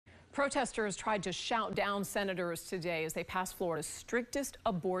Protesters tried to shout down senators today as they passed Florida's strictest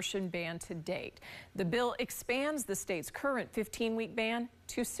abortion ban to date. The bill expands the state's current 15-week ban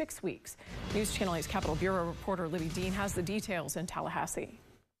to 6 weeks. News Channel 8's Capitol Bureau reporter Libby Dean has the details in Tallahassee.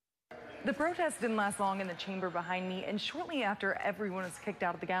 The protest didn't last long in the chamber behind me, and shortly after everyone was kicked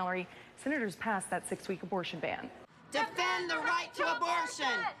out of the gallery, senators passed that 6-week abortion ban. Defend the right to abortion.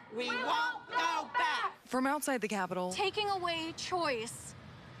 We won't go back. From outside the Capitol, taking away choice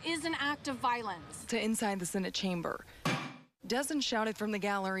is an act of violence. To inside the Senate chamber. Dozens shouted from the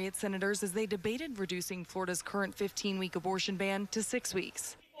gallery at senators as they debated reducing Florida's current 15-week abortion ban to 6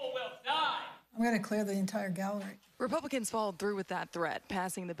 weeks. People will die. I'm going to clear the entire gallery. Republicans followed through with that threat,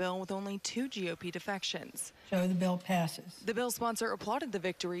 passing the bill with only 2 GOP defections. So the bill passes. The bill sponsor applauded the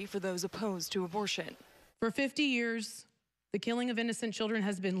victory for those opposed to abortion. For 50 years, the killing of innocent children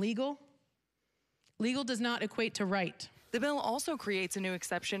has been legal. Legal does not equate to right. The bill also creates a new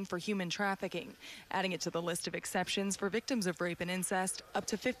exception for human trafficking, adding it to the list of exceptions for victims of rape and incest up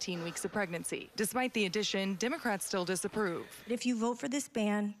to 15 weeks of pregnancy. Despite the addition, Democrats still disapprove. If you vote for this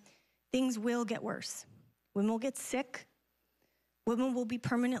ban, things will get worse. Women will get sick. Women will be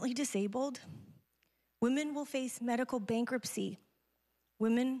permanently disabled. Women will face medical bankruptcy.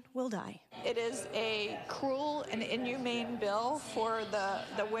 Women will die. It is a cruel and inhumane bill for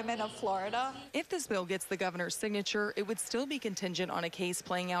the women of Florida. If this bill gets the governor's signature, it would still be contingent on a case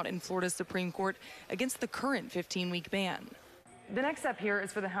playing out in Florida's Supreme Court against the current 15-week ban. The next step here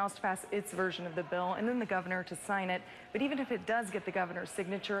is for the House to pass its version of the bill and then the governor to sign it. But even if it does get the governor's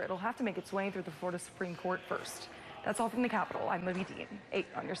signature, it'll have to make its way through the Florida Supreme Court first. That's all from the Capitol. I'm Libby Dean, 8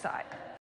 on your side.